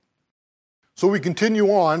So we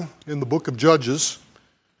continue on in the book of Judges,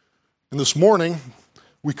 and this morning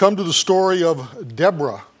we come to the story of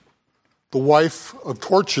Deborah, the wife of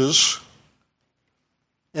torches,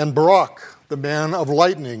 and Barak, the man of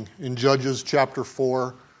lightning, in Judges chapter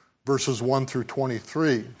 4, verses 1 through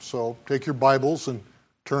 23. So take your Bibles and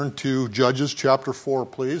turn to Judges chapter 4,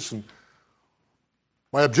 please. And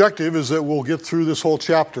my objective is that we'll get through this whole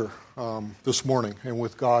chapter this morning, and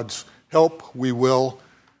with God's help, we will.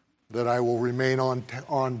 That I will remain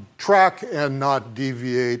on track and not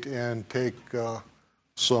deviate and take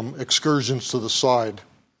some excursions to the side.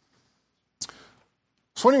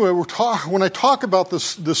 So anyway, when I talk about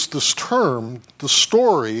this term, the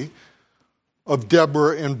story of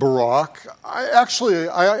Deborah and Barak,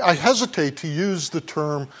 I hesitate to use the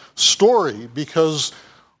term story because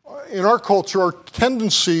in our culture, our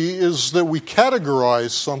tendency is that we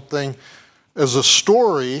categorize something as a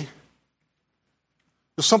story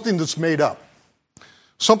as something that's made up,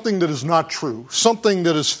 something that is not true, something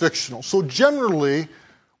that is fictional. So generally,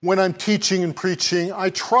 when I'm teaching and preaching, I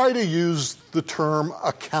try to use the term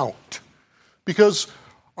account because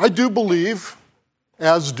I do believe,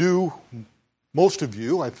 as do most of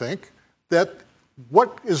you, I think, that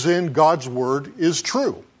what is in God's Word is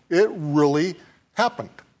true. It really happened.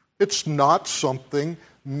 It's not something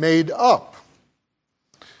made up.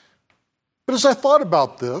 But as I thought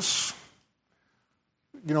about this,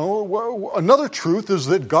 another truth is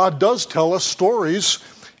that God does tell us stories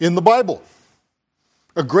in the Bible.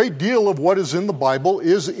 A great deal of what is in the Bible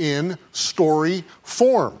is in story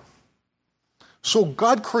form. So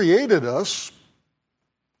God created us,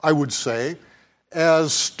 I would say,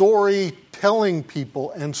 as storytelling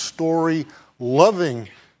people and story-loving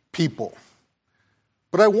people.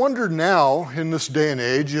 But I wonder now, in this day and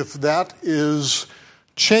age, if that is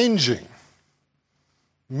changing.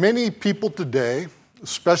 Many people today,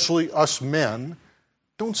 especially us men,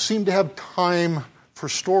 don't seem to have time for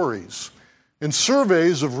stories. And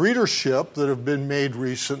surveys of readership that have been made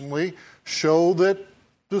recently show that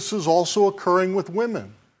this is also occurring with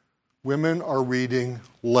women. Women are reading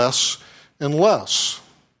less and less.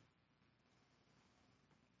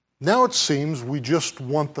 Now it seems we just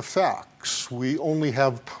want the facts. We only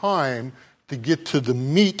have time to get to the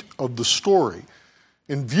meat of the story.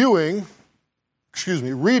 And reading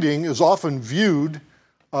is often viewed,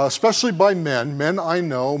 especially by men I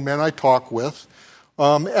know, men I talk with,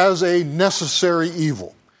 as a necessary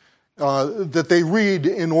evil, that they read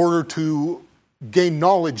in order to gain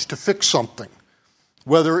knowledge to fix something,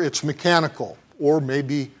 whether it's mechanical or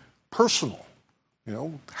maybe personal.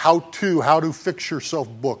 How to fix yourself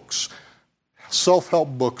books.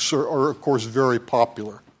 Self-help books are, of course, very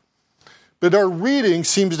popular. But our reading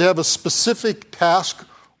seems to have a specific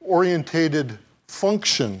task-orientated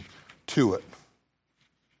function to it.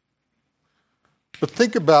 But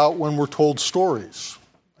think about when we're told stories.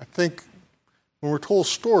 I think when we're told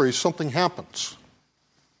stories, something happens.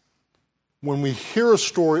 When we hear a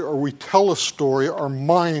story or we tell a story, our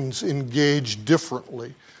minds engage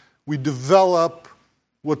differently. We develop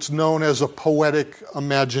what's known as a poetic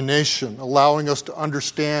imagination, allowing us to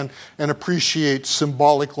understand and appreciate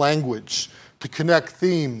symbolic language, to connect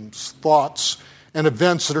themes, thoughts, and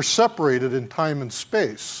events that are separated in time and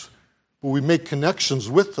space, but we make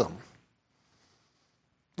connections with them.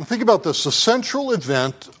 And think about this. The central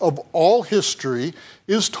event of all history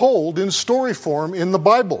is told in story form in the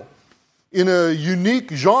Bible, in a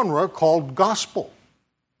unique genre called gospel,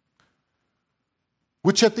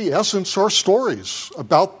 which at the essence are stories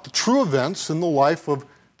about the true events in the life of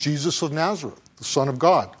Jesus of Nazareth, the Son of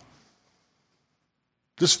God.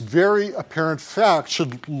 This very apparent fact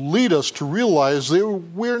should lead us to realize that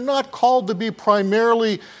we're not called to be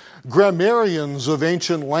primarily grammarians of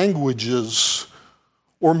ancient languages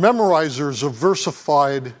or memorizers of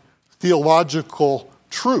versified theological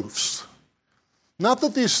truths. Not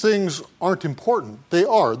that these things aren't important. They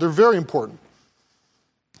are. They're very important.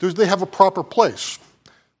 They have a proper place.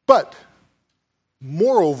 But,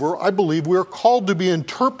 moreover, I believe we are called to be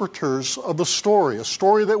interpreters of a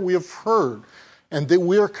story that we have heard, and that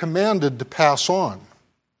we are commanded to pass on.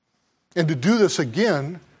 And to do this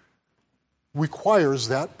again requires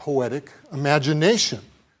that poetic imagination,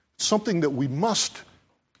 something that we must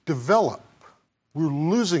develop. We're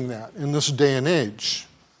losing that in this day and age.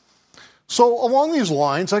 So along these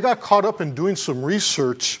lines, I got caught up in doing some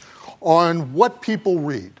research on what people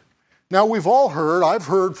read. Now, I've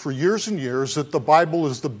heard for years and years that the Bible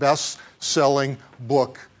is the best-selling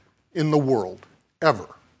book in the world, ever.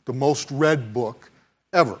 The most read book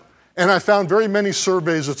ever. And I found very many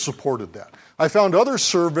surveys that supported that. I found other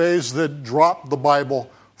surveys that dropped the Bible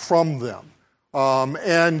from them.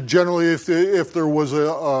 And generally, if there was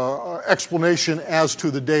an explanation as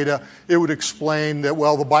to the data, it would explain that,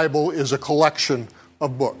 well, the Bible is a collection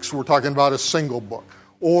of books. We're talking about a single book.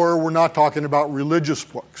 Or we're not talking about religious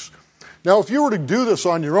books. Now, if you were to do this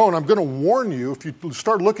on your own, I'm going to warn you, if you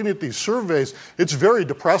start looking at these surveys, it's very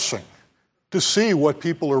depressing to see what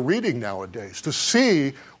people are reading nowadays, to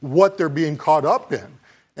see what they're being caught up in.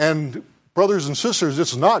 And brothers and sisters,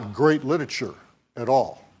 it's not great literature at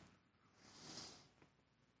all.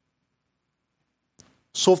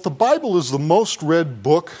 So if the Bible is the most read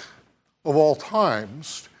book of all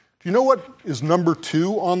times, do you know what is number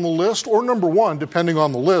 2 on the list? Or number 1, depending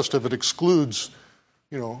on the list, if it excludes,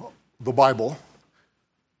 the Bible?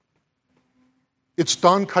 It's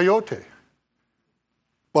Don Quixote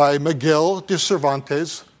by Miguel de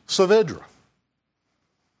Cervantes Saavedra.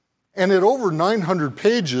 And at over 900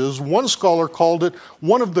 pages, one scholar called it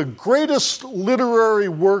one of the greatest literary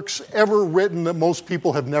works ever written that most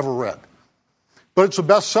people have never read. But it's a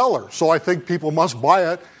bestseller, so I think people must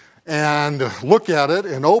buy it and look at it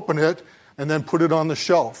and open it and then put it on the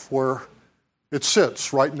shelf where it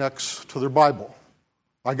sits right next to their Bible.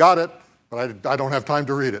 I got it, but I don't have time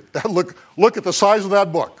to read it. Look at the size of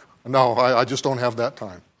that book. No, I just don't have that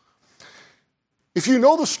time. If you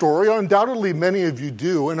know the story, undoubtedly many of you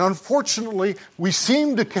do, and unfortunately we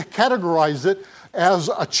seem to categorize it as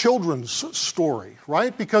a children's story,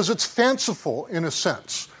 right? Because it's fanciful in a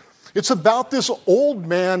sense. It's about this old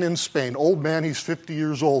man in Spain. Old man, he's 50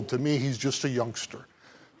 years old. To me, he's just a youngster.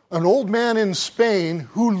 An old man in Spain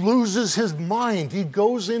who loses his mind. He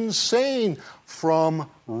goes insane from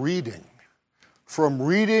reading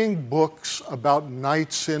books about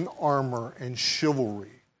knights in armor and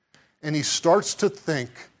chivalry. And he starts to think,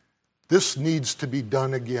 this needs to be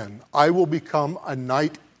done again. I will become a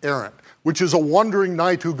knight errant, which is a wandering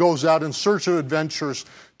knight who goes out in search of adventures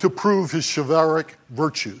to prove his chivalric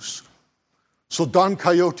virtues. So Don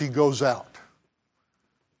Quixote goes out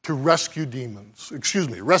to rescue damsels,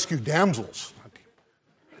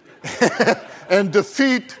 and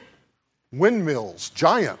defeat windmills,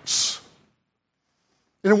 giants.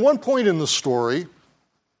 And at one point in the story,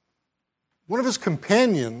 one of his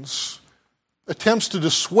companions attempts to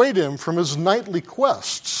dissuade him from his knightly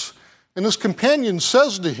quests. And his companion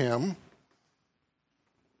says to him,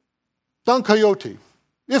 Don Quixote,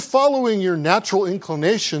 if following your natural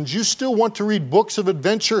inclinations, you still want to read books of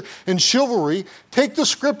adventure and chivalry, take the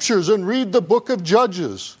scriptures and read the book of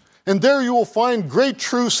Judges. And there you will find great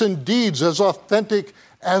truths and deeds as authentic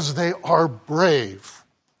as they are brave.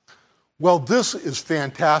 Well, this is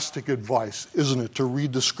fantastic advice, isn't it, to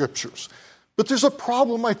read the scriptures? But there's a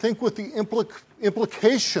problem, I think, with the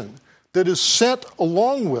implication that is sent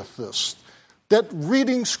along with this, that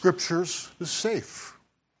reading scriptures is safe.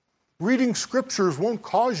 Reading scriptures won't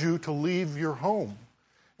cause you to leave your home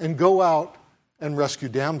and go out and rescue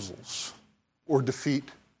damsels or defeat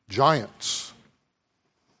giants.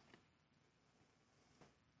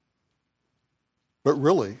 But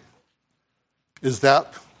really, is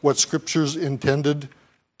that what scripture's intended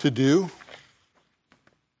to do?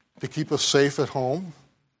 To keep us safe at home?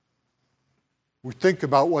 We think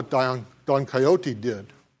about what Don Quixote did.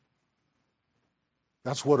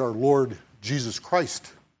 That's what our Lord Jesus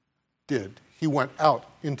Christ did. He went out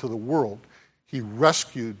into the world. He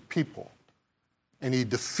rescued people. And he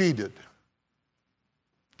defeated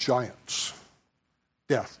giants,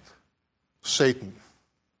 death, Satan.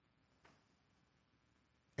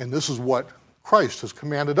 And this is what Christ has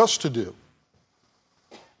commanded us to do.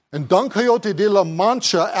 And Don Quixote de la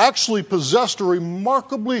Mancha actually possessed a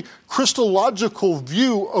remarkably Christological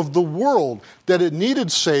view of the world, that it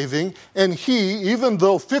needed saving, and he, even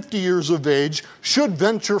though 50 years of age, should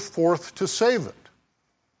venture forth to save it.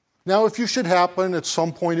 Now, if you should happen at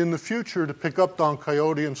some point in the future to pick up Don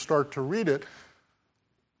Quixote and start to read it,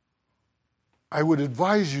 I would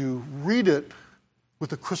advise you read it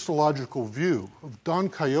with a Christological view of Don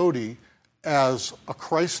Quixote as a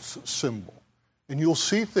Christ symbol. And you'll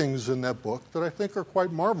see things in that book that I think are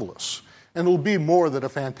quite marvelous. And it'll be more than a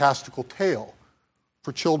fantastical tale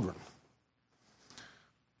for children.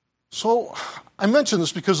 So I mention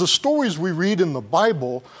this because the stories we read in the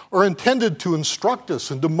Bible are intended to instruct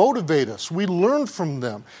us and to motivate us. We learn from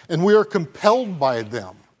them, and we are compelled by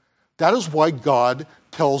them. That is why God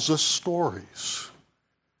tells us stories.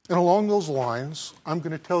 And along those lines, I'm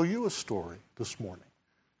going to tell you a story this morning.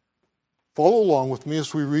 Follow along with me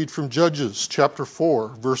as we read from Judges chapter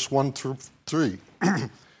 4, verse 1 through 3.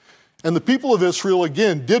 And the people of Israel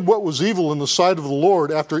again did what was evil in the sight of the Lord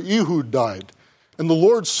after Ehud died. And the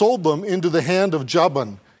Lord sold them into the hand of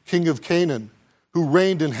Jabin, king of Canaan, who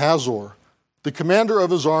reigned in Hazor. The commander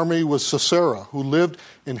of his army was Sisera, who lived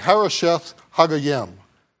in Harosheth Hagoyim.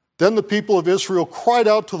 Then the people of Israel cried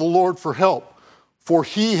out to the Lord for help, for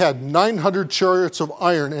he had 900 chariots of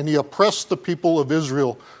iron, and he oppressed the people of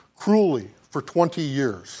Israel cruelly for 20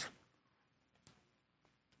 years.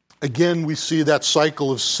 Again, we see that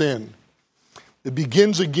cycle of sin. It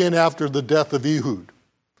begins again after the death of Ehud.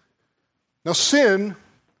 Now sin,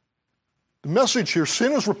 the message here,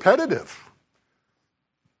 sin is repetitive.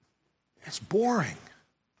 It's boring.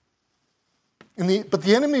 But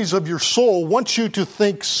the enemies of your soul want you to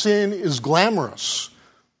think sin is glamorous.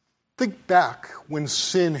 Think back when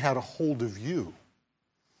sin had a hold of you.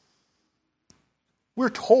 We're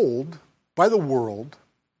told by the world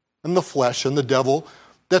and the flesh and the devil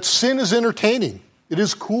that sin is entertaining. It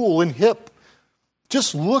is cool and hip.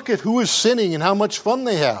 Just look at who is sinning and how much fun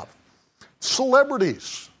they have.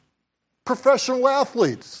 Celebrities, professional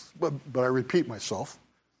athletes, but I repeat myself.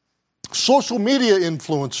 Social media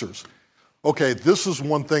influencers. Okay, this is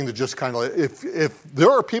one thing that just kind of, if there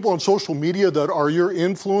are people on social media that are your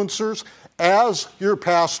influencers, as your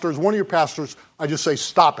pastors, one of your pastors, I just say,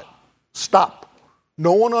 stop it. Stop.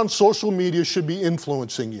 No one on social media should be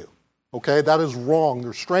influencing you. Okay, that is wrong.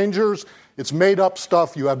 They're strangers. It's made up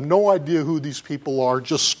stuff. You have no idea who these people are.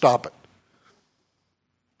 Just stop it.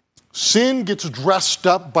 Sin gets dressed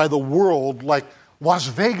up by the world like Las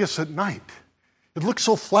Vegas at night. It looks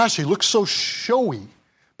so flashy, looks so showy.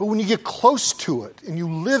 But when you get close to it and you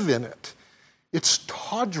live in it, it's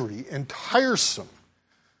tawdry and tiresome.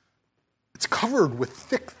 It's covered with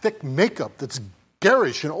thick makeup that's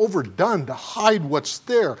garish and overdone to hide what's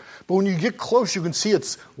there. But when you get close, you can see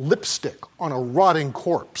it's lipstick on a rotting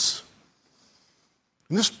corpse.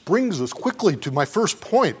 And this brings us quickly to my first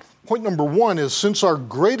point. Point number one is, since our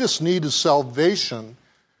greatest need is salvation,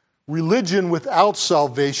 religion without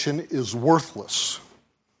salvation is worthless.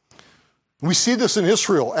 We see this in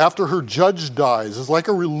Israel after her judge dies. It's like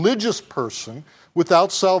a religious person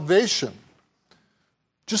without salvation.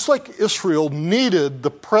 Just like Israel needed the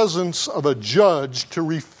presence of a judge to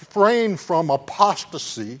refrain from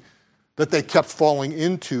apostasy that they kept falling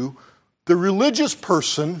into, the religious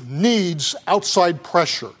person needs outside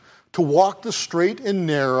pressure to walk the straight and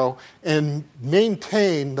narrow and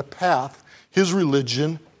maintain the path his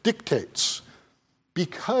religion dictates,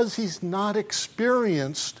 because he's not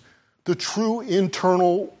experienced the true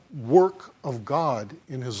internal work of God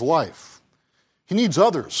in his life. He needs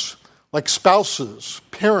others, like spouses,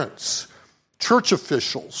 parents, church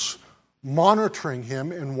officials, monitoring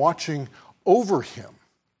him and watching over him.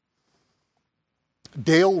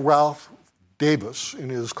 Dale Ralph Davis, in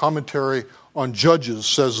his commentary on Judges,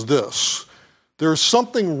 says this: "There is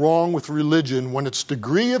something wrong with religion when its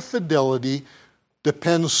degree of fidelity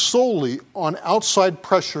depends solely on outside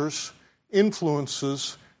pressures,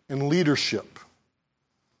 influences, and leadership."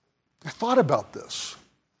 I thought about this,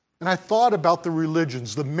 and I thought about the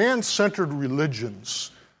religions, the man-centered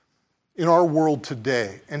religions in our world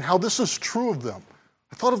today, and how this is true of them.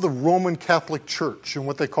 I thought of the Roman Catholic Church and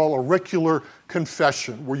what they call auricular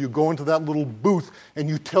confession, where you go into that little booth and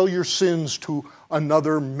you tell your sins to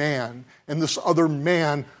another man, and this other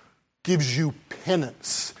man gives you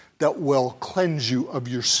penance that will cleanse you of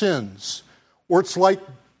your sins. Or it's like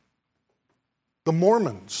the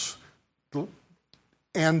Mormons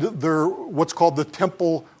and their what's called the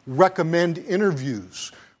temple recommend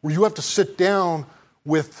interviews, where you have to sit down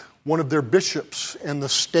with one of their bishops and the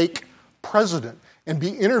stake president and be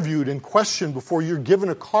interviewed and questioned before you're given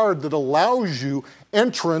a card that allows you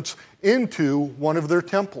entrance into one of their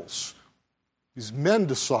temples. These men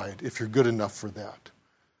decide if you're good enough for that.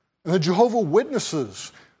 And the Jehovah's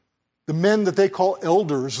Witnesses, the men that they call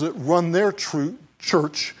elders that run their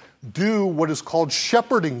church, do what is called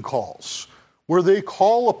shepherding calls, where they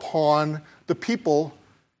call upon the people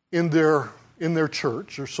in their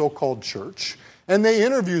church, or so-called church, and they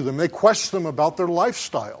interview them. They question them about their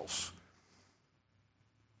lifestyles.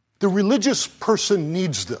 The religious person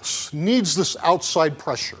needs this outside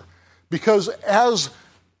pressure, because as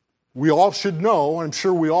we all should know, I'm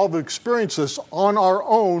sure we all have experienced this, on our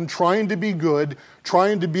own, trying to be good,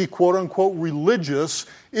 trying to be quote-unquote religious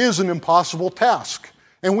is an impossible task.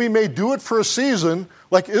 And we may do it for a season,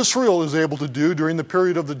 like Israel is able to do during the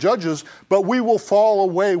period of the Judges, but we will fall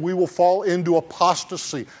away, we will fall into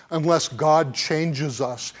apostasy unless God changes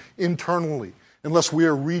us internally, unless we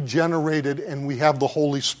are regenerated and we have the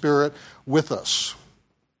Holy Spirit with us.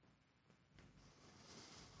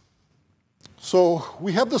 So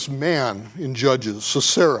we have this man in Judges,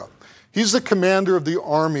 Sisera. He's the commander of the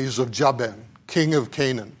armies of Jabin, king of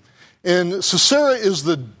Canaan. And Sisera is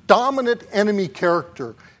the dominant enemy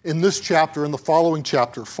character in this chapter and the following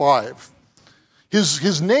chapter 5.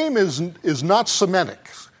 His name is not Semitic,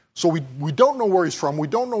 so we don't know where he's from. We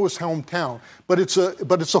don't know his hometown, but it's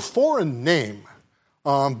a foreign name.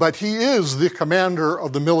 But he is the commander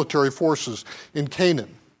of the military forces in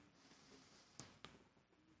Canaan.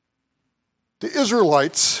 The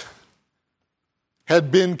Israelites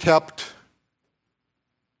had been kept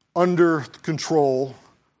under control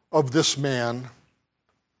of this man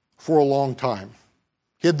for a long time.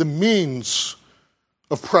 He had the means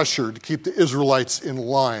of pressure to keep the Israelites in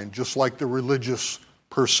line, just like the religious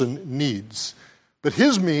person needs. But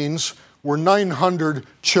his means were 900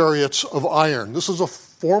 chariots of iron. This is a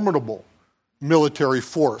formidable military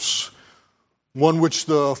force, one which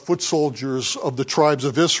the foot soldiers of the tribes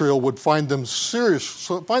of Israel would find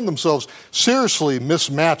themselves seriously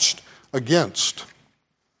mismatched against,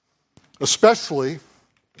 especially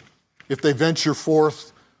if they venture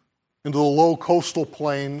forth into the low coastal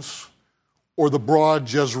plains or the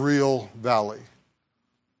broad Jezreel Valley,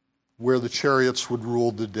 where the chariots would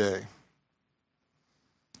rule the day.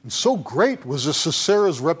 And so great was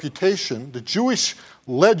Sisera's reputation, the Jewish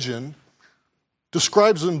legend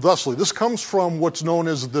describes him thusly. This comes from what's known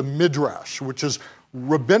as the Midrash, which is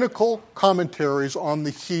rabbinical commentaries on the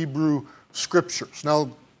Hebrew Scriptures.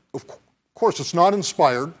 Now, of course, it's not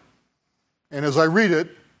inspired, and as I read it,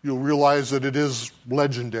 you'll realize that it is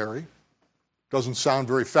legendary. It doesn't sound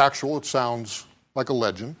very factual. It sounds like a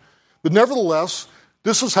legend. But nevertheless,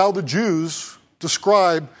 this is how the Jews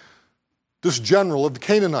describe this general of the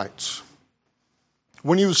Canaanites.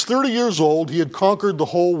 When he was 30 years old, he had conquered the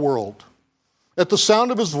whole world. At the sound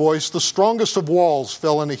of his voice, the strongest of walls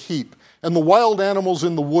fell in a heap, and the wild animals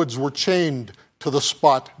in the woods were chained to the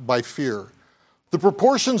spot by fear. The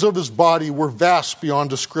proportions of his body were vast beyond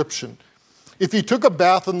description. If he took a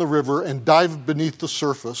bath in the river and dived beneath the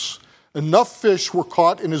surface, enough fish were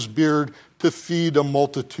caught in his beard to feed a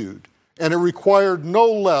multitude, and it required no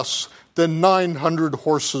less than 900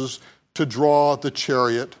 horses to draw the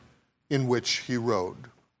chariot in which he rode.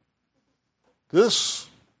 This,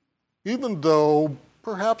 even though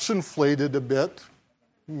perhaps inflated a bit,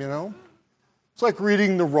 it's like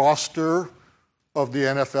reading the roster of the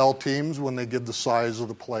NFL teams when they give the size of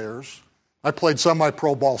the players. I played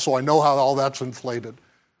semi-pro ball, so I know how all that's inflated.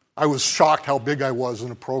 I was shocked how big I was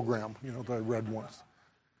in a program, that I read once.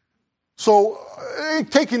 So,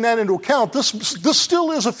 taking that into account, this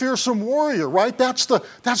still is a fearsome warrior, right? That's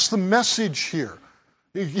the message here.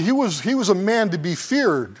 He was a man to be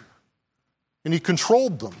feared, and he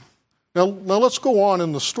controlled them. Now let's go on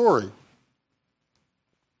in the story.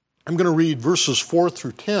 I'm going to read verses 4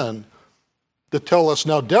 through 10 that tell us,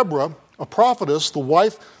 now Deborah, a prophetess, the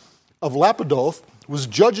wife of Lapidoth, was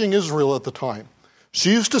judging Israel at the time.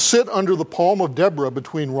 She used to sit under the palm of Deborah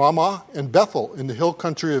between Ramah and Bethel in the hill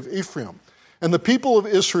country of Ephraim. And the people of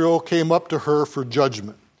Israel came up to her for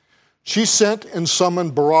judgment. She sent and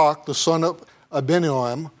summoned Barak, the son of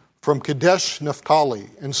Abinoam, from Kadesh Naphtali,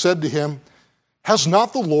 and said to him, has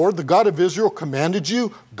not the Lord, the God of Israel, commanded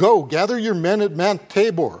you? Go, gather your men at Mount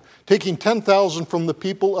Tabor, taking 10,000 from the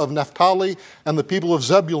people of Naphtali and the people of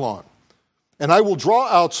Zebulun. And I will draw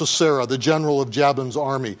out Sisera, the general of Jabin's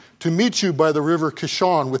army, to meet you by the river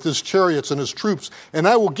Kishon with his chariots and his troops, and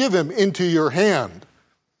I will give him into your hand.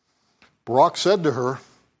 Barak said to her,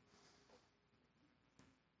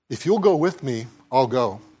 if you'll go with me, I'll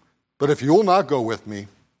go. But if you'll not go with me,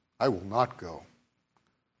 I will not go.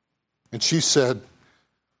 And she said,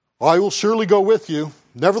 I will surely go with you.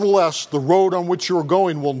 Nevertheless, the road on which you are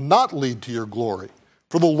going will not lead to your glory.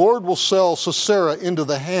 For the Lord will sell Sisera into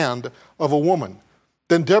the hand of a woman.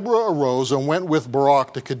 Then Deborah arose and went with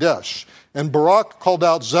Barak to Kadesh. And Barak called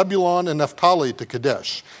out Zebulun and Naphtali to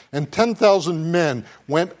Kadesh. And 10,000 men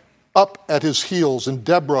went up at his heels, and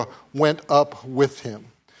Deborah went up with him.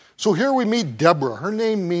 So here we meet Deborah. Her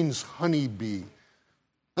name means honeybee.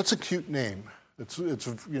 That's a cute name. It's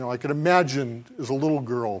I can imagine as a little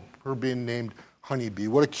girl her being named Honeybee.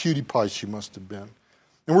 What a cutie pie she must have been.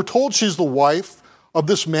 And we're told she's the wife of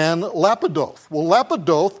this man Lapidoth. Well,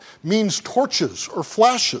 Lapidoth means torches or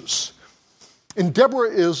flashes. And Deborah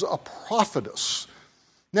is a prophetess.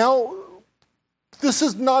 Now, this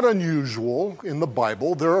is not unusual in the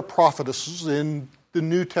Bible. There are prophetesses in the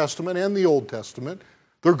New Testament and the Old Testament.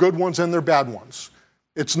 They're good ones and they're bad ones.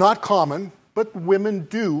 It's not common, but women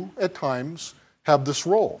do at times have this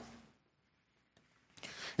role.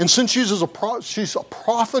 And since she's a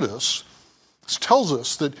prophetess, this tells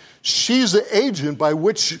us that she's the agent by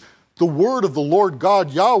which the word of the Lord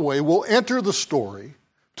God Yahweh will enter the story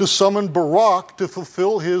to summon Barak to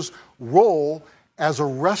fulfill his role as a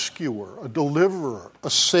rescuer, a deliverer, a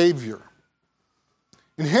savior.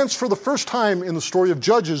 And hence, for the first time in the story of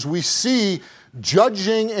Judges, we see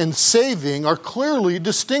judging and saving are clearly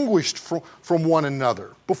distinguished from one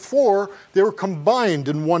another. Before, they were combined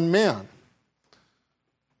in one man.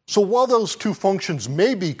 So while those two functions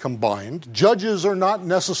may be combined, judges are not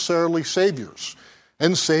necessarily saviors,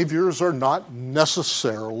 and saviors are not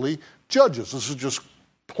necessarily judges. This is just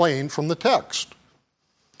plain from the text.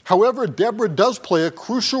 However, Deborah does play a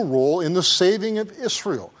crucial role in the saving of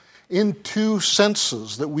Israel in two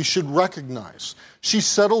senses that we should recognize. She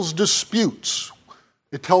settles disputes.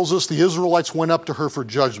 It tells us the Israelites went up to her for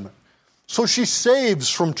judgment. So she saves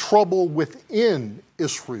from trouble within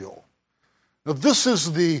Israel. Now, this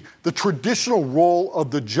is the traditional role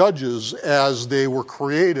of the judges as they were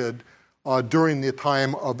created during the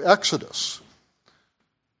time of Exodus.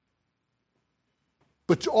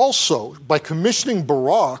 But also, by commissioning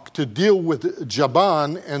Barak to deal with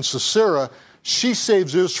Jabin and Sisera, she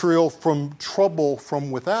saves Israel from trouble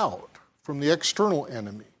from without, from the external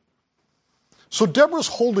enemy. So Deborah's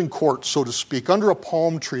holding court, so to speak, under a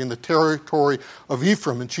palm tree in the territory of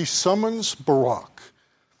Ephraim, and she summons Barak.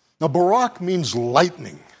 Now, Barak means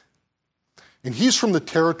lightning, and he's from the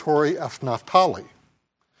territory of Naphtali.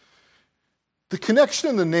 The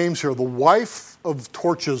connection in the names here, the wife of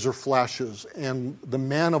torches or flashes and the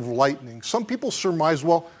man of lightning, some people surmise,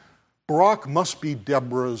 well, Barak must be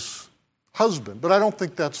Deborah's husband, but I don't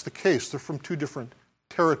think that's the case. They're from two different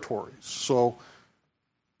territories, so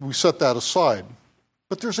we set that aside.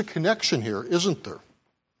 But there's a connection here, isn't there?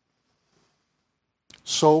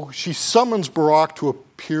 So she summons Barak to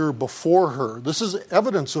appear before her. This is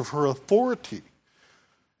evidence of her authority.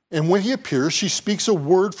 And when he appears, she speaks a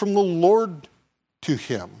word from the Lord to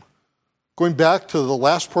him. Going back to the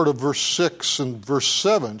last part of verse 6 and verse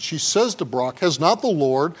 7, she says to Barak, "Has not the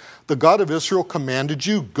Lord, the God of Israel, commanded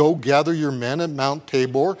you, go gather your men at Mount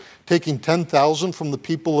Tabor, taking 10,000 from the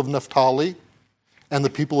people of Naphtali and the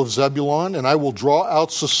people of Zebulun, and I will draw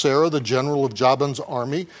out Sisera, the general of Jabin's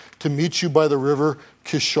army, to meet you by the river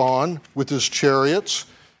Kishon with his chariots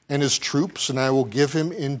and his troops, and I will give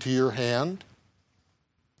him into your hand."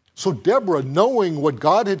 So Deborah, knowing what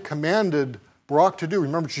God had commanded Barak to do,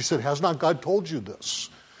 remember she said, "Has not God told you this?"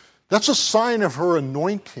 That's a sign of her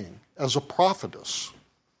anointing as a prophetess.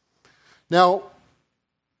 Now,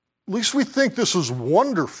 at least we think this is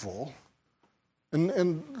wonderful,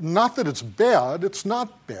 and not that it's bad, it's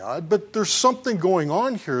not bad, but there's something going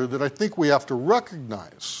on here that I think we have to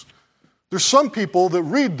recognize. There's some people that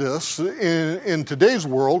read this in today's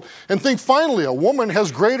world and think, finally, a woman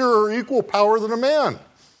has greater or equal power than a man.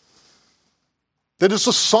 That it's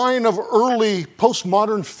a sign of early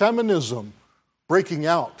postmodern feminism breaking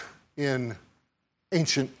out in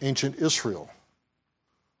ancient Israel.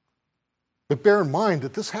 But bear in mind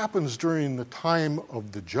that this happens during the time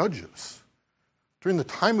of the judges. During the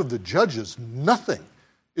time of the judges, nothing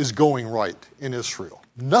is going right in Israel.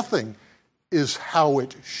 Nothing is how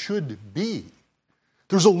it should be.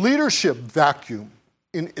 There's a leadership vacuum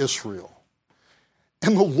in Israel.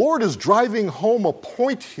 And the Lord is driving home a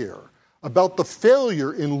point here about the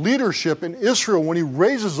failure in leadership in Israel when he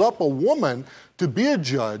raises up a woman to be a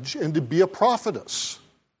judge and to be a prophetess.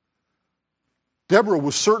 Deborah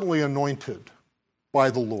was certainly anointed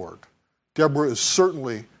by the Lord. Deborah is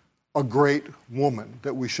certainly a great woman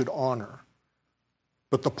that we should honor.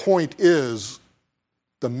 But the point is,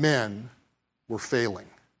 the men were failing.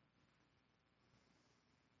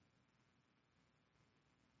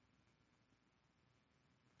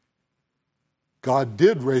 God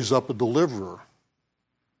did raise up a deliverer,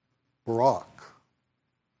 Barak.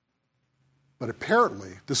 But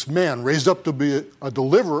apparently, this man raised up to be a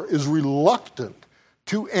deliverer is reluctant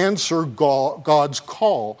to answer God's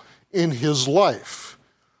call in his life.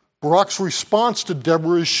 Barak's response to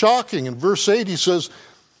Deborah is shocking. In verse 8, he says,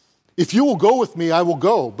 "If you will go with me, I will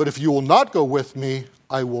go. But if you will not go with me,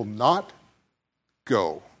 I will not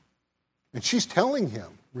go." And she's telling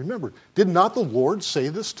him, remember, did not the Lord say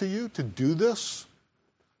this to you, to do this?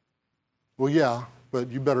 Well, yeah, but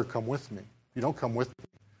you better come with me. If you don't come with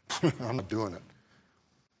me, I'm not doing it.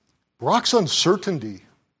 Barak's uncertainty,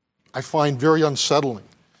 I find very unsettling.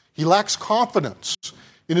 He lacks confidence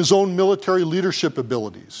in his own military leadership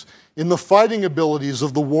abilities, in the fighting abilities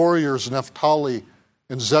of the warriors Naphtali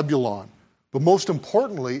and Zebulun, but most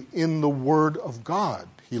importantly, in the word of God,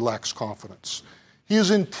 he lacks confidence. He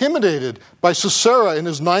is intimidated by Sisera and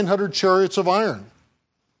his 900 chariots of iron.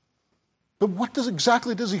 But what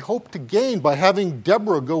exactly does he hope to gain by having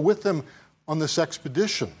Deborah go with him on this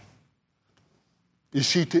expedition? Is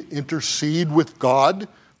she to intercede with God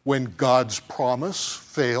when God's promise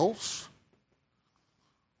fails?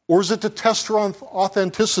 Or is it to test her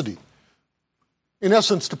authenticity? In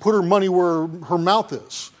essence, to put her money where her mouth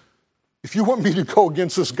is. If you want me to go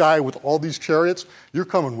against this guy with all these chariots, you're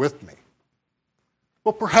coming with me.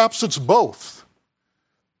 Well, perhaps it's both.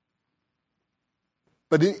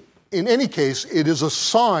 But in any case, it is a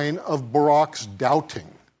sign of Barak's doubting.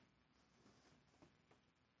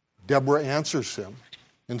 Deborah answers him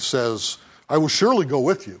and says, I will surely go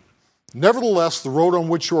with you. Nevertheless, the road on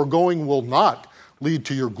which you are going will not lead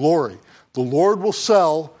to your glory. The Lord will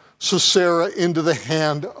sell Sisera into the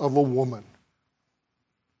hand of a woman.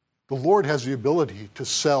 The Lord has the ability to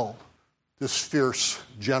sell this fierce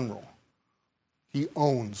general. He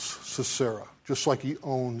owns Sisera, just like he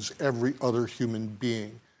owns every other human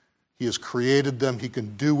being. He has created them. He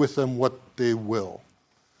can do with them what they will.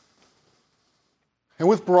 And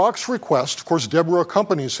with Barak's request, of course, Deborah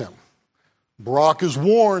accompanies him. Barak is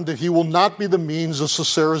warned that he will not be the means of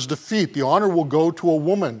Sisera's defeat. The honor will go to a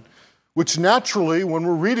woman, which naturally, when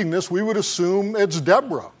we're reading this, we would assume it's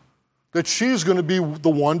Deborah, that she's going to be the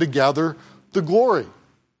one to gather the glory.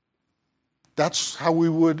 That's how we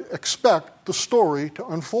would expect the story to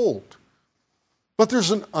unfold. But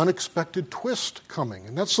there's an unexpected twist coming,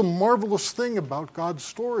 and that's the marvelous thing about God's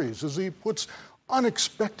stories, is he puts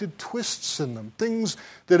unexpected twists in them, things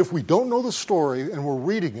that if we don't know the story and we're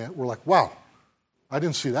reading it, we're like, wow, I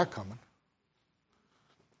didn't see that coming.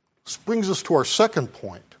 This brings us to our second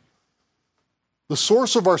point. The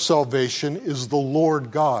source of our salvation is the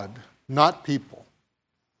Lord God, not people.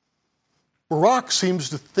 Barak seems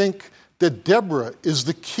to think that Deborah is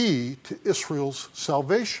the key to Israel's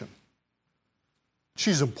salvation.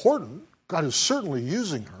 She's important. God is certainly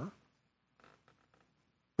using her.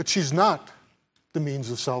 But she's not the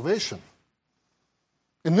means of salvation.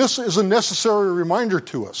 And this is a necessary reminder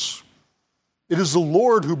to us. It is the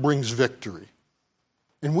Lord who brings victory.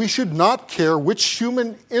 And we should not care which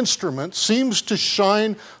human instrument seems to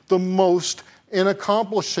shine the most in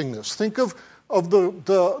accomplishing this. Think of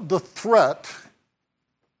the threat,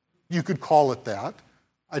 you could call it that.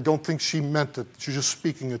 I don't think she meant it. She's just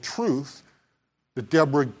speaking a truth that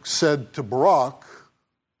Deborah said to Barak,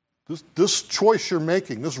 this choice you're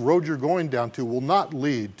making, this road you're going down to will not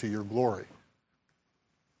lead to your glory.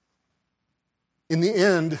 In the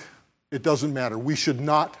end, it doesn't matter. We should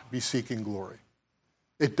not be seeking glory.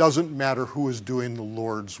 It doesn't matter who is doing the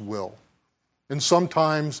Lord's will. And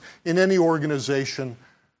sometimes in any organization,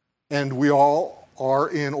 and we all are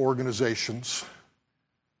in organizations,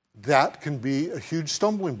 that can be a huge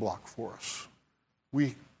stumbling block for us.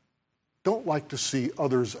 We don't like to see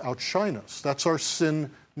others outshine us. That's our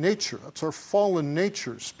sin nature. That's our fallen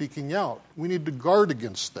nature speaking out. We need to guard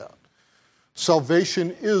against that.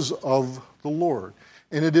 Salvation is of the Lord,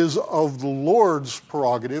 and it is of the Lord's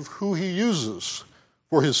prerogative who he uses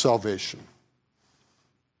for his salvation.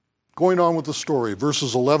 Going on with the story,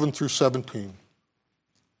 verses 11 through 17.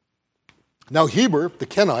 Now Heber, the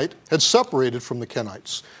Kenite, had separated from the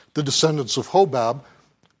Kenites, the descendants of Hobab,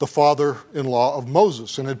 the father-in-law of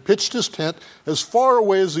Moses, and had pitched his tent as far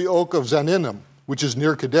away as the oak of Zaninnim, which is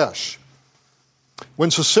near Kadesh.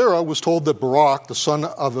 When Sisera was told that Barak, the son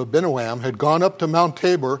of Abinoam, had gone up to Mount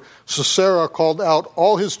Tabor, Sisera called out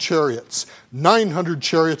all his chariots, 900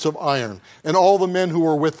 chariots of iron, and all the men who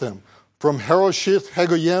were with him, from Harosheth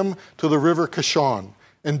Hagoyim to the river Kishon.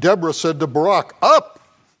 And Deborah said to Barak, Up!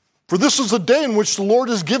 For this is the day in which the Lord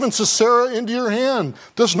has given Sisera into your hand.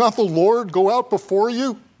 Does not the Lord go out before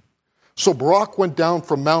you? So Barak went down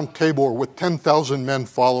from Mount Tabor with 10,000 men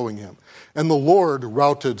following him. And the Lord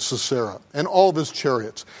routed Sisera and all of his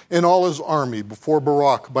chariots and all his army before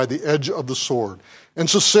Barak by the edge of the sword. And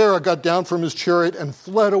Sisera got down from his chariot and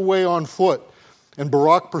fled away on foot. And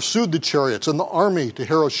Barak pursued the chariots and the army to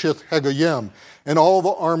Harosheth Hagoyim. And all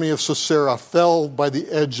the army of Sisera fell by the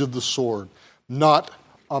edge of the sword. Not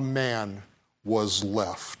a man was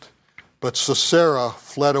left. But Sisera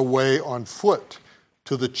fled away on foot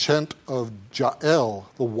to the tent of Jael,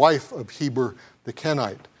 the wife of Heber the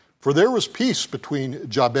Kenite. For there was peace between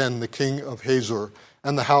Jabin, the king of Hazor,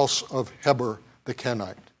 and the house of Heber the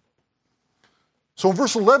Kenite. So in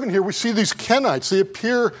verse 11 here, we see these Kenites. They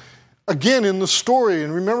appear again in the story.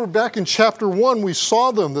 And remember back in chapter 1, we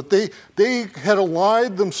saw them, that they had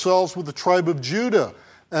allied themselves with the tribe of Judah.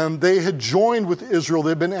 And they had joined with Israel.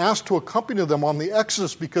 They had been asked to accompany them on the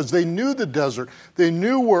Exodus because they knew the desert. They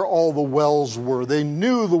knew where all the wells were. They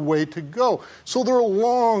knew the way to go. So they're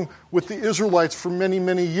along with the Israelites for many,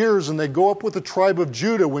 many years, and they go up with the tribe of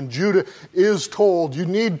Judah when Judah is told, you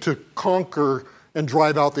need to conquer and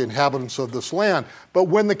drive out the inhabitants of this land. But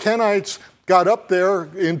when the Kenites got up there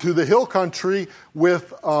into the hill country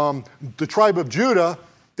with the tribe of Judah,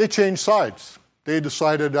 they changed sides. They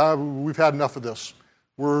decided, we've had enough of this.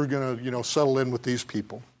 We're going to, settle in with these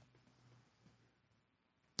people.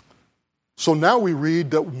 So now we read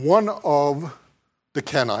that one of the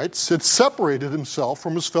Kenites had separated himself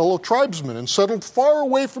from his fellow tribesmen and settled far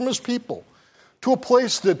away from his people to a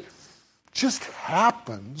place that just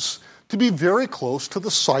happens to be very close to the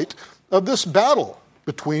site of this battle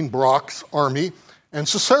between Barak's army and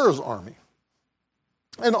Sisera's army.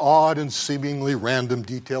 An odd and seemingly random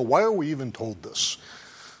detail. Why are we even told this?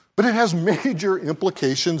 But it has major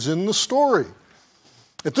implications in the story.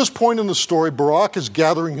 At this point in the story, Barak is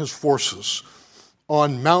gathering his forces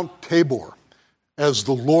on Mount Tabor, as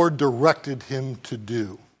the Lord directed him to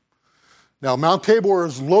do. Now, Mount Tabor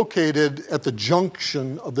is located at the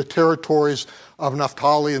junction of the territories of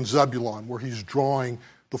Naphtali and Zebulun, where he's drawing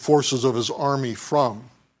the forces of his army from.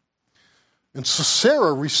 And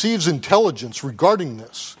Sisera receives intelligence regarding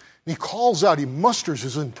this. And he calls out, he musters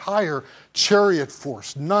his entire chariot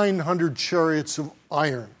force, 900 chariots of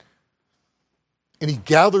iron. And he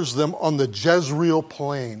gathers them on the Jezreel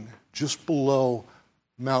plain, just below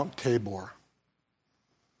Mount Tabor.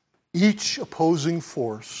 Each opposing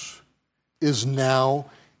force is now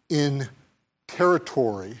in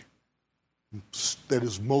territory that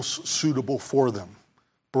is most suitable for them.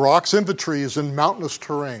 Barak's infantry is in mountainous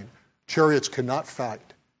terrain. Chariots cannot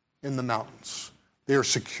fight in the mountains. They are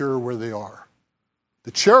secure where they are.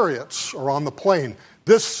 The chariots are on the plain.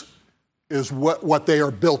 This is what they are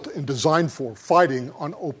built and designed for, fighting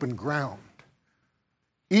on open ground.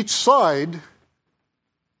 Each side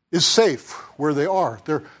is safe where they are.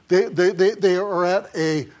 They are at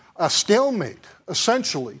a stalemate,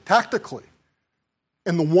 essentially, tactically.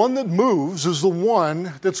 And the one that moves is the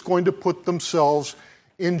one that's going to put themselves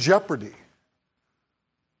in jeopardy.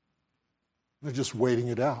 They're just waiting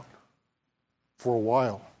it out for a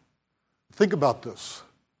while. Think about this.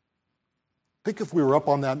 Think if we were up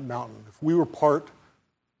on that mountain, if we were part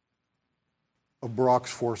of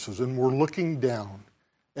Barak's forces and we're looking down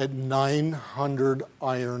at 900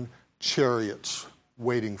 iron chariots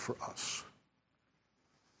waiting for us.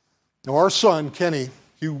 Now, our son, Kenny,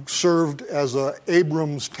 he served as an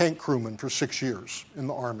Abrams tank crewman for 6 years in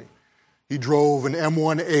the Army. He drove an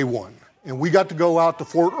M1A1, and we got to go out to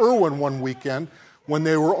Fort Irwin one weekend when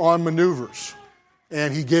they were on maneuvers,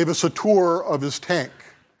 and he gave us a tour of his tank.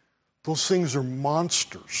 Those things are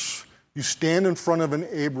monsters. You stand in front of an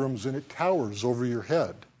Abrams, and it towers over your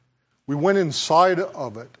head. We went inside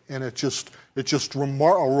of it, and it's just a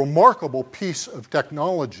remarkable piece of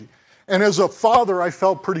technology. And as a father, I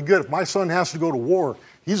felt pretty good. If my son has to go to war,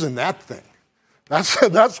 he's in that thing. That's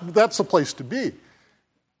the place to be.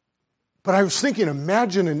 But I was thinking,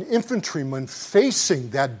 imagine an infantryman facing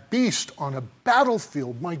that beast on a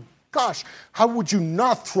battlefield. My gosh, how would you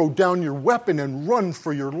not throw down your weapon and run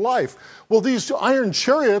for your life? Well, these iron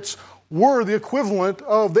chariots were the equivalent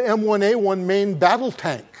of the M1A1 main battle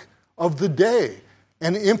tank of the day.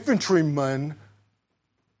 An infantryman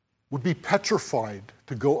would be petrified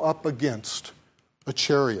to go up against a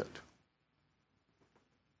chariot.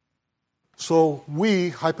 So we,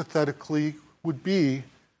 hypothetically, would be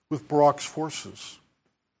with Barak's forces.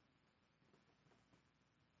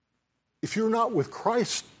 If you're not with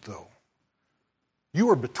Christ, though, you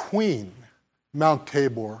are between Mount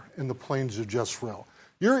Tabor and the plains of Jezreel.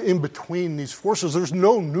 You're in between these forces. There's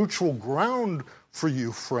no neutral ground for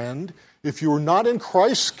you, friend. If you are not in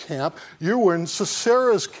Christ's camp, you are in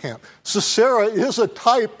Sisera's camp. Sisera is a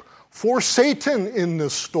type for Satan in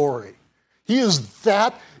this story. He is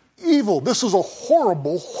that evil. This is a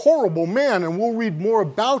horrible, horrible man, and we'll read more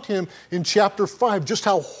about him in chapter 5, just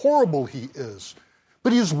how horrible he is.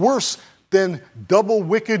 But he is worse than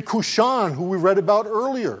double-wicked Cushan, who we read about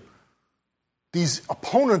earlier. These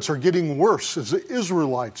opponents are getting worse as the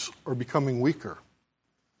Israelites are becoming weaker.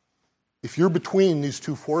 If you're between these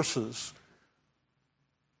two forces,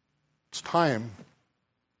 it's time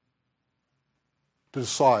to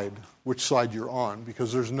decide which side you're on,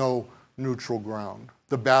 because there's no neutral ground.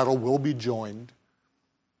 The battle will be joined,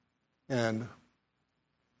 and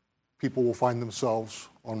people will find themselves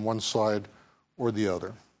on one side or the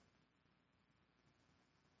other.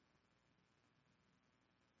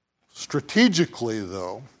 Strategically,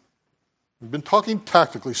 though, we've been talking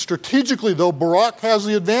tactically. Strategically, though, Barak has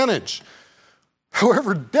the advantage.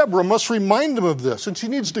 However, Deborah must remind him of this, and she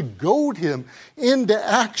needs to goad him into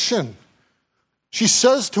action. She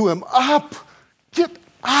says to him, "Up, get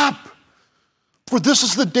up, for this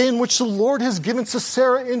is the day in which the Lord has given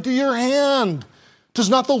Sisera into your hand. Does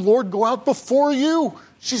not the Lord go out before you?"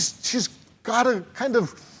 She's got to kind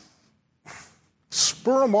of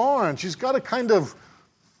spur him on. She's got to kind of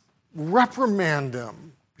reprimand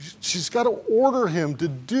him. She's got to order him to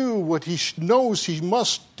do what he knows he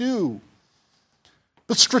must do.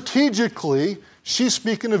 But strategically, she's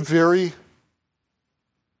speaking a very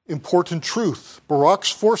important truth.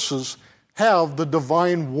 Barak's forces have the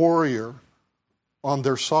divine warrior on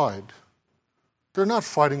their side. They're not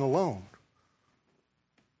fighting alone.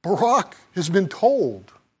 Barak has been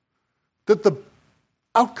told that the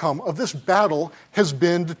outcome of this battle has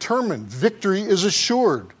been determined. Victory is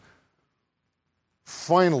assured.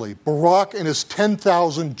 Finally, Barak and his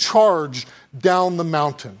 10,000 charged down the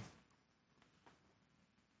mountain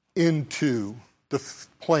into the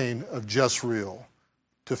plain of Jezreel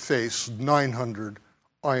to face 900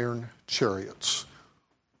 iron chariots.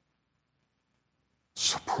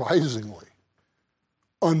 Surprisingly,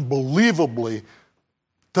 unbelievably,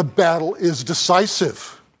 the battle is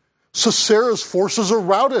decisive. Sisera's forces are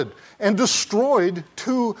routed and destroyed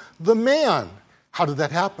to the man. How did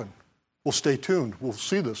that happen? Well, stay tuned. We'll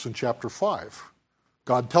see this in chapter 5.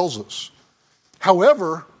 God tells us.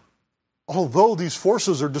 However, although these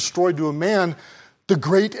forces are destroyed to a man, the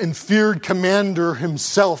great and feared commander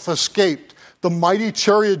himself escaped. The mighty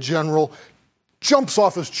chariot general jumps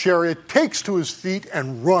off his chariot, takes to his feet,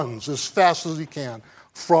 and runs as fast as he can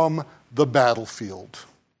from the battlefield.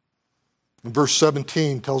 And verse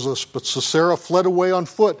 17 tells us, but Sisera fled away on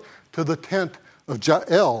foot to the tent of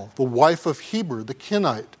Jael, the wife of Heber the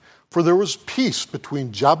Kenite, for there was peace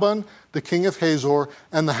between Jabin, the king of Hazor,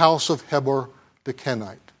 and the house of Heber the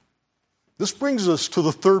Kenite. This brings us to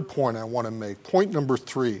the third point I want to make, point number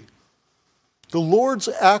 3. The Lord's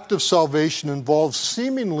act of salvation involves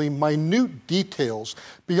seemingly minute details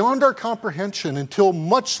beyond our comprehension until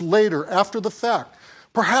much later after the fact,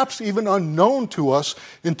 perhaps even unknown to us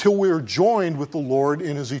until we are joined with the Lord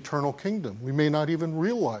in his eternal kingdom. We may not even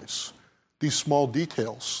realize these small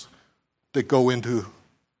details that go into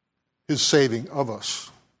his saving of us.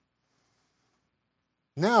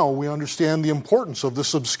 Now we understand the importance of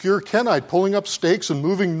this obscure Kenite pulling up stakes and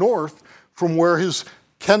moving north from where his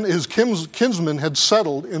kinsmen had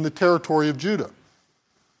settled in the territory of Judah.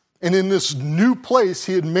 And in this new place,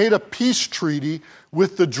 he had made a peace treaty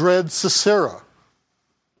with the dread Sisera.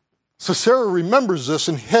 Sisera remembers this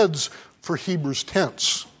and heads for Heber's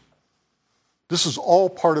tents. This is all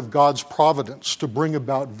part of God's providence to bring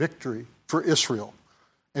about victory for Israel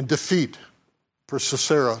and defeat for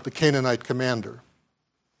Sisera, the Canaanite commander.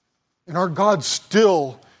 And our God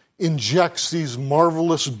still injects these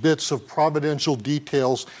marvelous bits of providential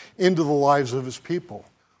details into the lives of his people.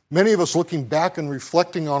 Many of us looking back and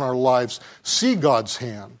reflecting on our lives see God's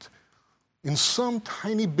hand in some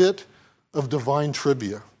tiny bit of divine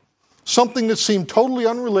trivia, something that seemed totally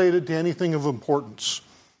unrelated to anything of importance.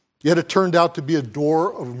 Yet it turned out to be a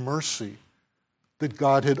door of mercy that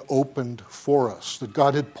God had opened for us, that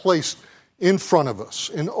God had placed in front of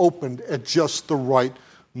us and opened at just the right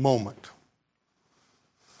moment.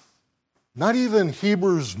 Not even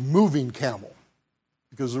Heber's moving camel,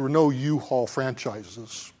 because there were no U-Haul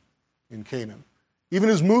franchises in Canaan. Even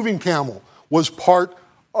his moving camel was part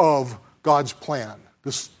of God's plan.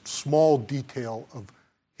 This small detail of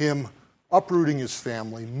him uprooting his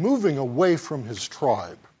family, moving away from his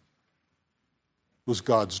tribe, was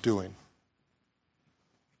God's doing.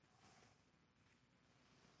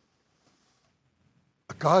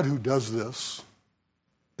 A God who does this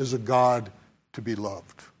is a God to be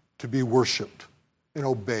loved, to be worshiped and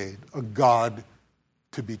obeyed, a God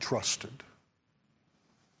to be trusted.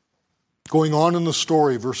 Going on in the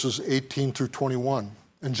story, verses 18 through 21.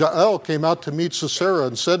 And Jael came out to meet Sisera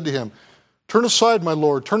and said to him, "Turn aside, my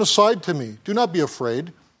lord, turn aside to me. Do not be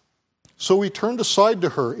afraid." So he turned aside to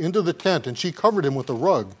her into the tent, and she covered him with a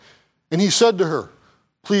rug. And he said to her,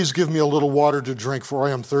 "Please give me a little water to drink, for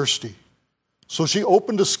I am thirsty." So she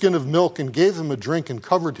opened a skin of milk and gave him a drink and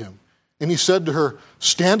covered him. And he said to her,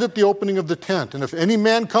 "Stand at the opening of the tent, and if any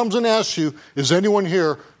man comes and asks you, 'Is anyone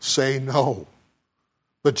here?' say no."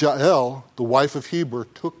 But Jael, the wife of Heber,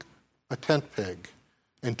 took a tent peg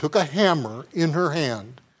and took a hammer in her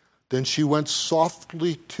hand. Then she went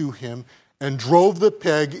softly to him and drove the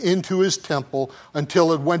peg into his temple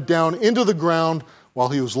until it went down into the ground while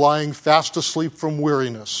he was lying fast asleep from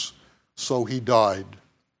weariness. So he died.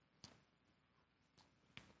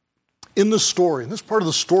 In the story, in this part of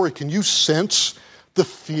the story, can you sense the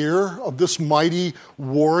fear of this mighty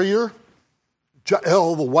warrior?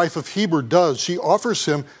 Jael, the wife of Heber, does. She offers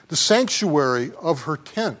him the sanctuary of her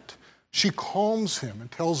tent. She calms him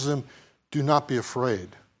and tells him, "Do not be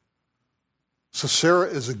afraid." Sisera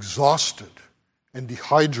is exhausted and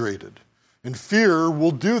dehydrated, and fear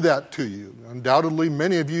will do that to you. Undoubtedly,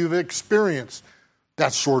 many of you have experienced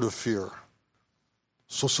that sort of fear.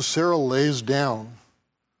 So Sisera lays down.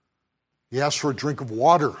 He asks for a drink of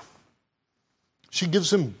water. She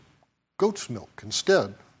gives him goat's milk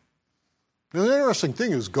instead. Now, the interesting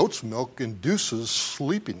thing is goat's milk induces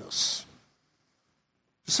sleepiness.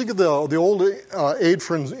 Just think of the old aid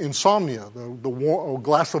for insomnia, a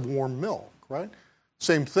glass of warm milk, right?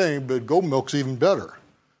 Same thing, but goat milk's even better.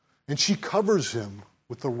 And she covers him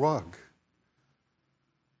with a rug.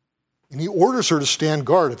 And he orders her to stand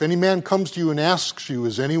guard. If any man comes to you and asks you,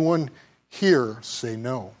 is anyone here? Say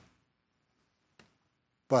no.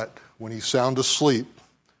 But when he's sound asleep,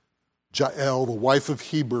 Jael, the wife of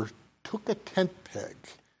Heber, took a tent peg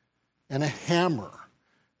and a hammer,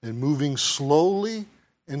 and moving slowly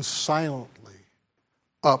and silently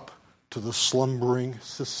up to the slumbering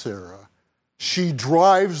Sisera, she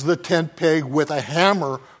drives the tent peg with a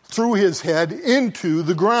hammer through his head into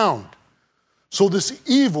the ground. So this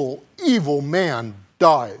evil, evil man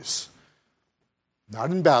dies,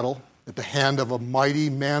 not in battle, at the hand of a mighty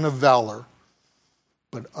man of valor,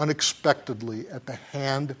 but unexpectedly at the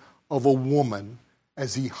hand of a woman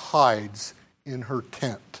as he hides in her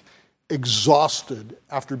tent, exhausted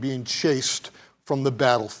after being chased from the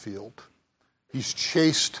battlefield. He's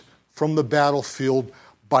chased from the battlefield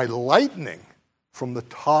by lightning from the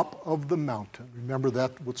top of the mountain. Remember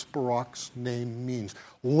that, what Barak's name means.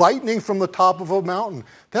 Lightning from the top of a mountain.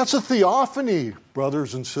 That's a theophany,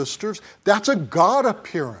 brothers and sisters. That's a God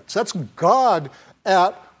appearance. That's God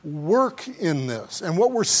at work in this. And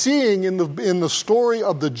what we're seeing in the story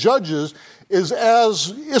of the Judges is as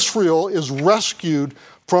Israel is rescued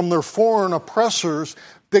from their foreign oppressors,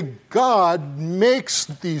 that God makes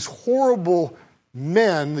these horrible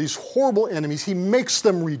men, these horrible enemies, he makes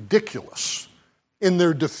them ridiculous in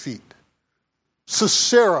their defeat.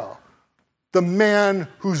 Sisera, the man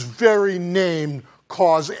whose very name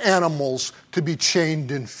caused animals to be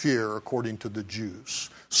chained in fear, according to the Jews.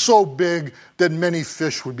 So big that many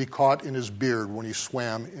fish would be caught in his beard when he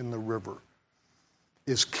swam in the river,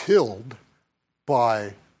 is killed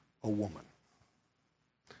by a woman.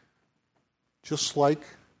 Just like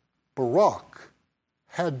Barak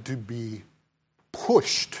had to be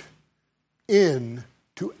pushed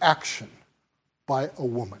into action by a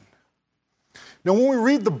woman. Now, when we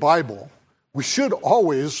read the Bible, we should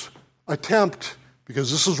always attempt,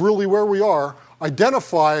 because this is really where we are,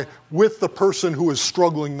 identify with the person who is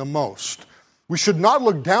struggling the most. We should not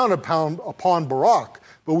look down upon Barak,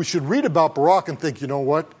 but we should read about Barak and think, you know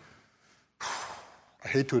what? I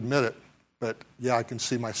hate to admit it, but yeah, I can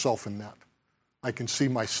see myself in that. I can see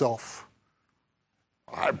myself.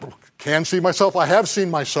 I can see myself. I have seen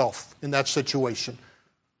myself in that situation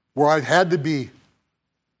where I've had to be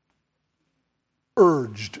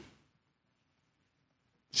urged,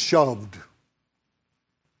 shoved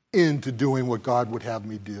into doing what God would have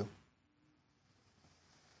me do.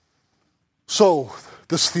 So,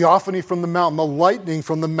 this theophany from the mountain, the lightning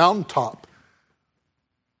from the mountaintop,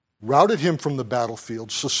 routed him from the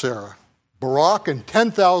battlefield, Sisera. Barak and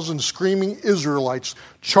 10,000 screaming Israelites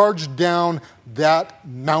charged down that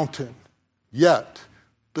mountain. Yet,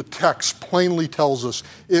 the text plainly tells us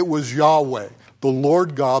it was Yahweh, the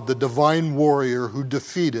Lord God, the divine warrior, who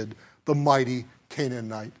defeated the mighty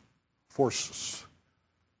Canaanite forces.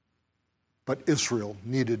 But Israel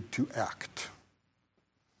needed to act.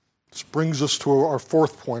 This brings us to our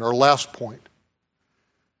fourth point, our last point.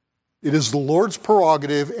 It is the Lord's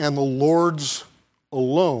prerogative and the Lord's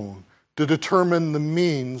alone to determine the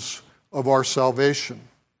means of our salvation.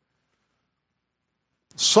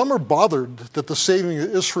 Some are bothered that the saving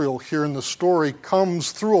of Israel here in the story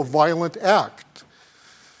comes through a violent act.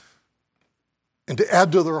 And to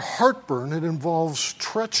add to their heartburn, it involves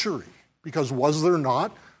treachery. Because was there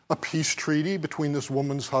not a peace treaty between this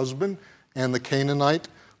woman's husband and the Canaanite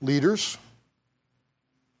leaders?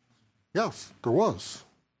 Yes, there was.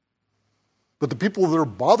 But the people that are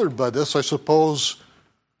bothered by this, I suppose,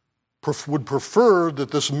 would prefer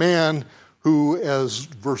that this man who, as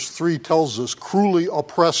verse 3 tells us, cruelly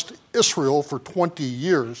oppressed Israel for 20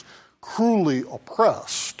 years, cruelly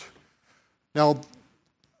oppressed. Now,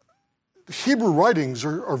 the Hebrew writings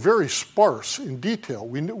are very sparse in detail.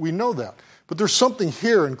 We know that. But there's something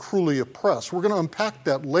here in cruelly oppressed. We're going to unpack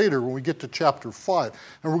that later when we get to chapter 5.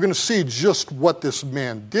 And we're going to see just what this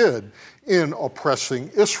man did in oppressing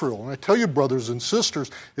Israel. And I tell you, brothers and sisters,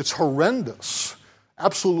 it's horrendous.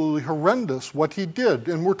 Absolutely horrendous what he did,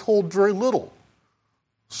 and we're told very little.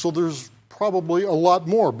 So there's probably a lot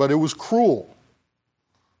more, but it was cruel.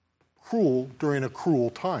 Cruel during a cruel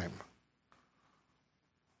time.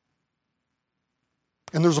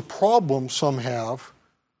 And there's a problem some have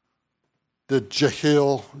that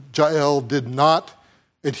Jael did not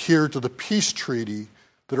adhere to the peace treaty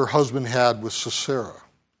that her husband had with Sisera.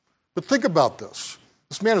 But think about this.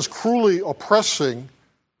 This man is cruelly oppressing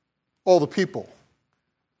all the people.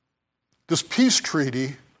 This peace treaty,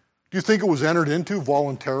 do you think it was entered into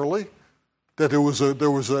voluntarily? That there was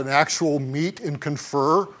an actual meet and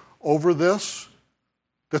confer over this?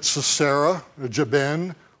 That Sisera,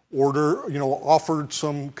 Jabin, offered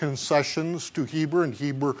some concessions to Heber, and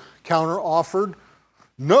Heber counter-offered?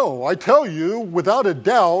 No, I tell you, without a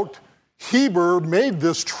doubt, Heber made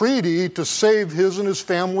this treaty to save his and his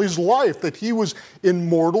family's life, that he was in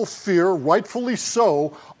mortal fear, rightfully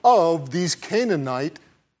so, of these Canaanite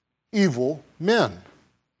evil men.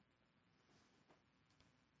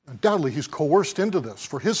 Undoubtedly, he's coerced into this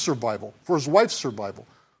for his survival, for his wife's survival,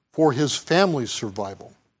 for his family's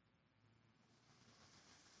survival.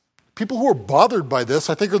 People who are bothered by this,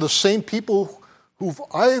 I think, are the same people who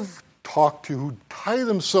I've talked to who tie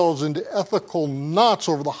themselves into ethical knots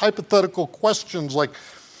over the hypothetical questions like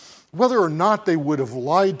whether or not they would have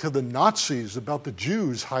lied to the Nazis about the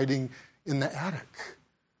Jews hiding in the attic.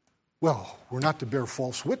 Well, we're not to bear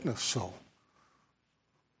false witness, so.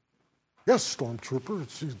 Yes,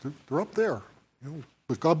 stormtrooper, they're up there.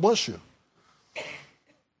 But God bless you.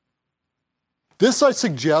 This, I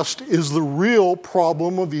suggest, is the real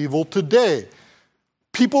problem of evil today.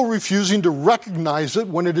 People refusing to recognize it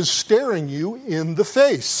when it is staring you in the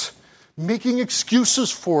face, making excuses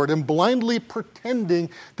for it and blindly pretending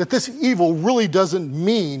that this evil really doesn't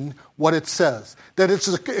mean what it says, that it's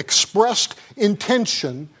an expressed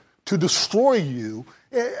intention to destroy you.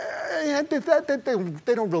 They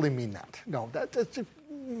don't really mean that. No,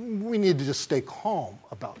 we need to just stay calm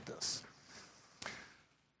about this.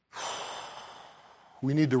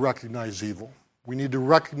 We need to recognize evil. We need to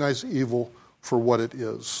recognize evil for what it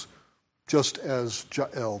is, just as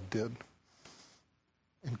Jael did.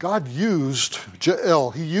 And God used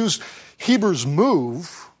Jael. He used Heber's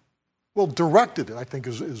move, directed it, I think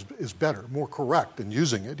is better, more correct than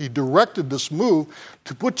using it. He directed this move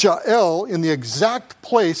to put Jael in the exact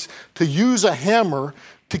place to use a hammer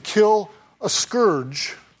to kill a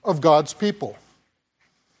scourge of God's people.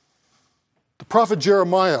 The prophet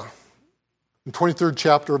Jeremiah, in the 23rd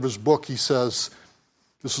chapter of his book, he says,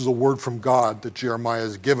 this is a word from God that Jeremiah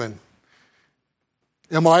is given.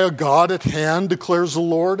 Am I a God at hand, declares the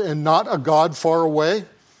Lord, and not a God far away?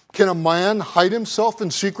 Can a man hide himself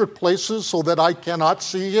in secret places so that I cannot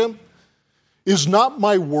see him? Is not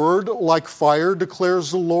my word like fire,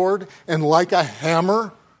 declares the Lord, and like a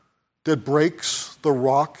hammer that breaks the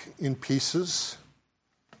rock in pieces?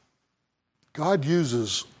 God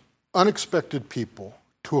uses unexpected people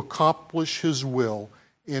to accomplish his will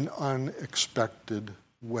in unexpected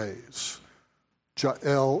ways.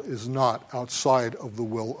 Jael is not outside of the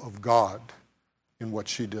will of God in what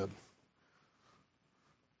she did.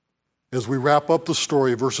 As we wrap up the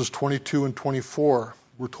story, verses 22 and 24,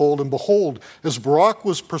 we're told, and behold, as Barak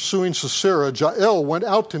was pursuing Sisera, Jael went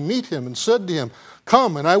out to meet him and said to him,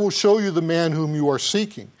 come, and I will show you the man whom you are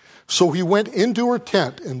seeking. So he went into her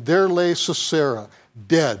tent, and there lay Sisera,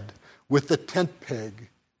 dead, with the tent peg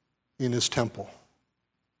in his temple.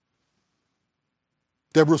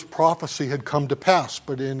 Deborah's prophecy had come to pass,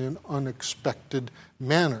 but in an unexpected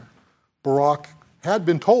manner. Barak had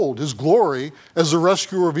been told his glory as the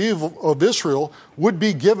rescuer of Israel would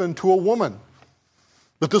be given to a woman.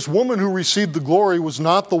 But this woman who received the glory was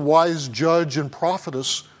not the wise judge and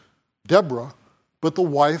prophetess Deborah, but the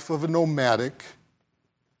wife of a nomadic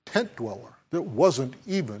tent dweller that wasn't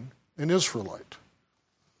even an Israelite.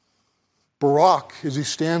 Barak, as he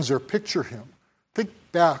stands there, picture him. Think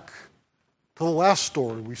back to the last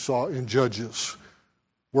story we saw in Judges,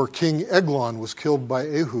 where King Eglon was killed by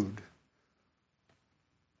Ehud.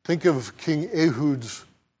 Think of King Eglon's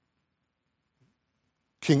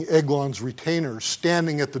retainers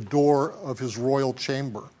standing at the door of his royal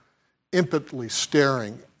chamber, impotently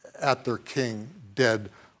staring at their king dead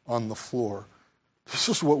on the floor. This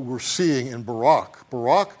is what we're seeing in Barak.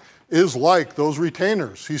 Barak is like those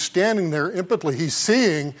retainers. He's standing there impotently. He's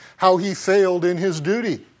seeing how he failed in his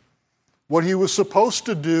duty. What he was supposed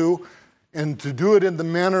to do, and to do it in the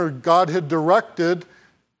manner God had directed,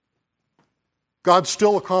 God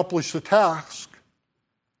still accomplished the task.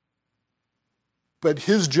 But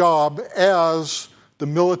his job as the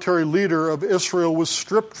military leader of Israel was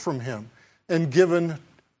stripped from him and given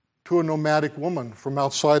to a nomadic woman from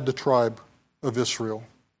outside the tribe of Israel.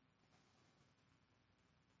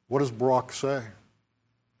 What does Barak say?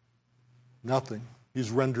 Nothing. He's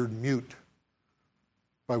rendered mute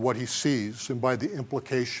by what he sees and by the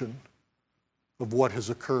implication of what has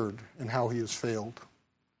occurred and how he has failed.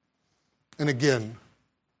 And again,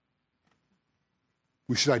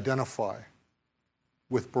 we should identify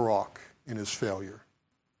with Barak in his failure.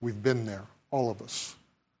 We've been there, all of us.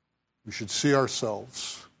 We should see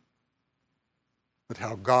ourselves but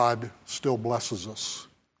how God still blesses us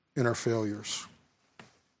in our failures.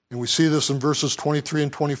 And we see this in verses 23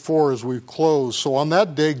 and 24 as we close. So on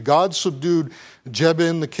that day, God subdued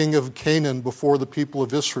Jabin, the king of Canaan, before the people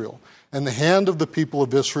of Israel. And the hand of the people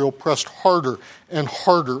of Israel pressed harder and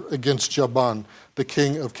harder against Jabin, the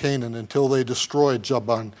king of Canaan, until they destroyed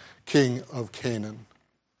Jabin, king of Canaan.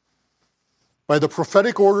 By the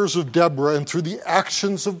prophetic orders of Deborah and through the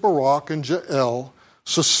actions of Barak and Jael,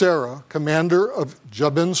 Sisera, commander of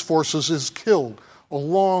Jabin's forces, is killed,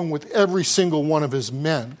 along with every single one of his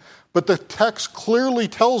men. But the text clearly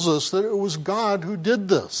tells us that it was God who did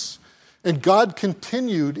this. And God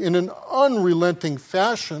continued in an unrelenting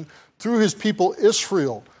fashion through his people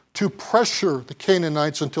Israel to pressure the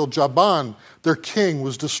Canaanites until Jabin, their king,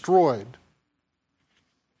 was destroyed.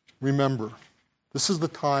 Remember, this is the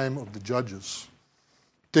time of the judges.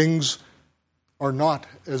 Things are not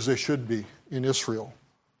as they should be in Israel.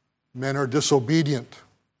 Men are disobedient.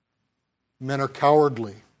 Men are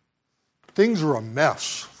cowardly. Things are a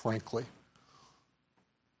mess, frankly.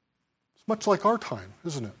 It's much like our time,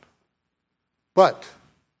 isn't it? But,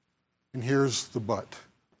 and here's the but,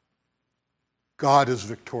 God is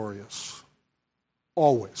victorious.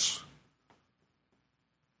 Always.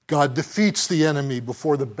 God defeats the enemy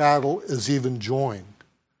before the battle is even joined.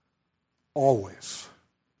 Always.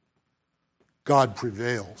 God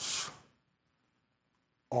prevails.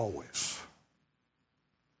 Always.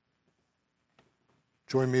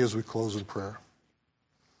 Join me as we close in prayer.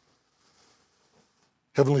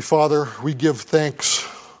 Heavenly Father, we give thanks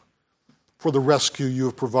for the rescue you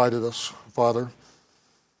have provided us, Father.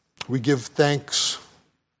 We give thanks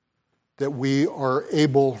that we are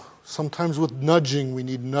able, sometimes with nudging, we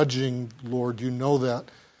need nudging, Lord, you know that.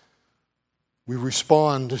 We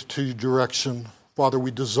respond to your direction. Father,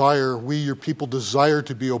 we, your people desire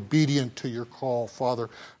to be obedient to your call. Father,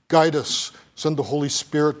 guide us. Send the Holy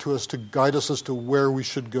Spirit to us to guide us as to where we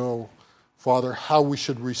should go. Father, how we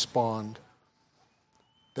should respond.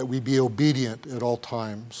 That we be obedient at all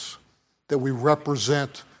times. That we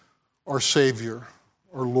represent our Savior,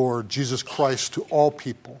 our Lord, Jesus Christ, to all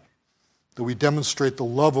people. That we demonstrate the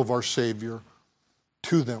love of our Savior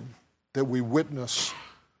to them. That we witness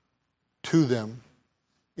to them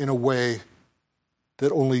in a way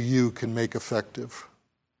that only you can make effective.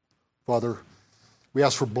 Father, we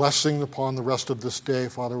ask for blessing upon the rest of this day.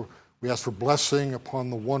 Father, we ask for blessing upon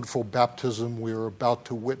the wonderful baptism we are about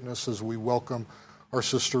to witness as we welcome our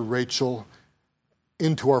sister Rachel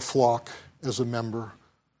into our flock as a member.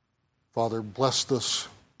 Father, bless this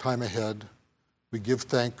time ahead. We give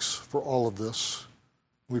thanks for all of this.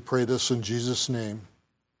 We pray this in Jesus' name.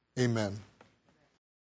 Amen.